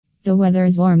The weather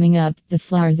is warming up, the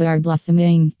flowers are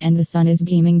blossoming, and the sun is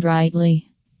beaming brightly.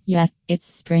 Yeah,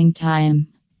 it's springtime.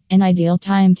 An ideal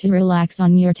time to relax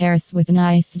on your terrace with a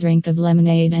nice drink of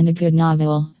lemonade and a good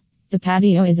novel. The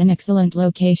patio is an excellent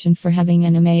location for having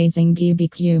an amazing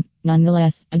BBQ.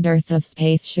 Nonetheless, a dearth of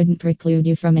space shouldn't preclude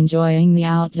you from enjoying the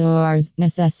outdoors,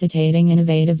 necessitating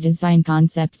innovative design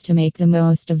concepts to make the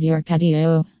most of your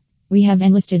patio. We have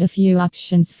enlisted a few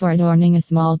options for adorning a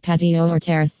small patio or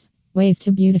terrace. Ways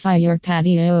to beautify your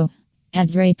patio.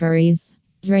 Add draperies.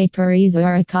 Draperies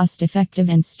are a cost-effective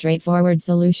and straightforward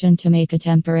solution to make a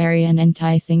temporary and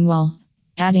enticing wall.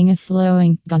 Adding a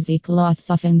flowing, gauzy cloth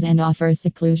softens and offers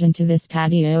seclusion to this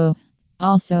patio.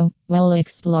 Also, while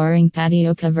exploring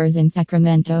patio covers in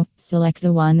Sacramento, select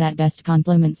the one that best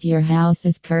complements your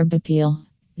house's curb appeal.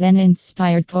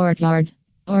 Zen-inspired courtyard.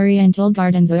 Oriental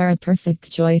gardens are a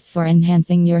perfect choice for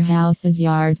enhancing your house's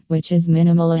yard, which is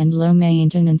minimal and low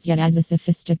maintenance yet adds a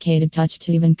sophisticated touch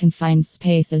to even confined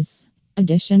spaces.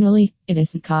 Additionally, it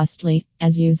isn't costly,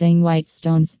 as using white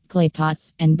stones, clay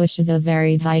pots, and bushes of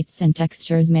varied heights and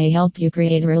textures may help you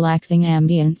create a relaxing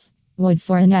ambience. Wood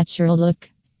for a natural look.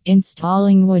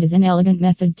 Installing wood is an elegant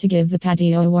method to give the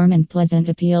patio a warm and pleasant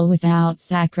appeal without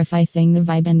sacrificing the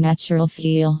vibe and natural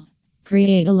feel.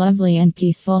 Create a lovely and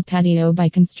peaceful patio by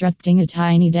constructing a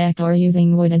tiny deck or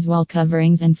using wood as wall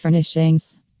coverings and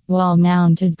furnishings.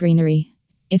 Wall-mounted greenery.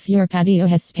 If your patio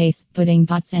has space, putting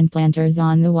pots and planters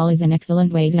on the wall is an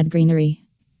excellent way to add greenery.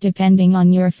 Depending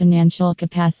on your financial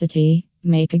capacity,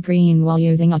 make a green wall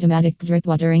using automatic drip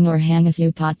watering or hang a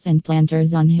few pots and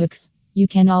planters on hooks. You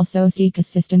can also seek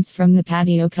assistance from the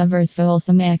patio covers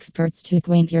fulsome experts to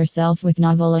acquaint yourself with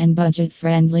novel and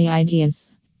budget-friendly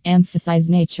ideas. Emphasize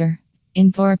nature.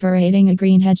 Incorporating a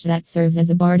green hedge that serves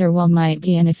as a border wall might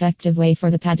be an effective way for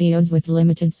the patios with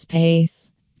limited space.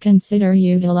 Consider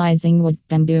utilizing wood,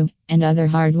 bamboo, and other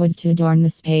hardwoods to adorn the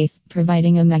space,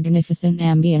 providing a magnificent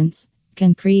ambience.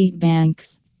 Concrete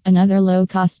banks. Another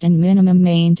low-cost and minimum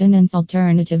maintenance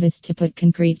alternative is to put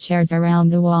concrete chairs around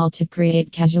the wall to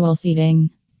create casual seating.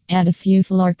 Add a few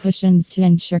floor cushions to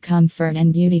ensure comfort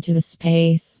and beauty to the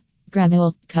space.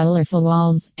 Gravel, colorful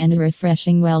walls, and a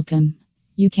refreshing welcome.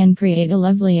 You can create a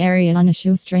lovely area on a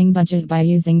shoestring budget by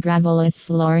using gravel as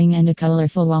flooring and a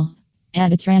colorful wall.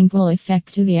 Add a tranquil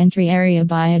effect to the entry area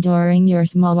by adoring your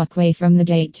small walkway from the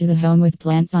gate to the home with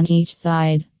plants on each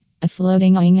side. A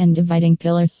floating awning and dividing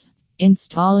pillars.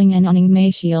 Installing an awning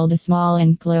may shield a small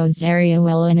enclosed area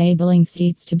while enabling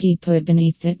seats to be put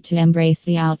beneath it to embrace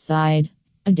the outside.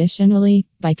 Additionally,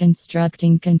 by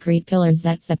constructing concrete pillars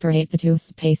that separate the two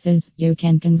spaces, you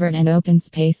can convert an open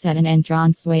space at an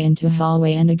entranceway into a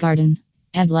hallway and a garden.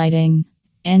 Add lighting.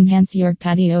 Enhance your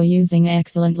patio using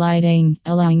excellent lighting,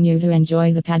 allowing you to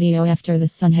enjoy the patio after the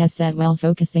sun has set while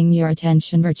focusing your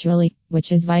attention virtually,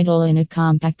 which is vital in a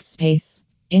compact space.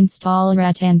 Install a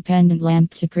rattan pendant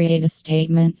lamp to create a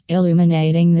statement,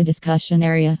 illuminating the discussion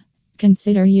area.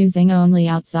 Consider using only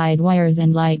outside wires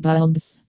and light bulbs.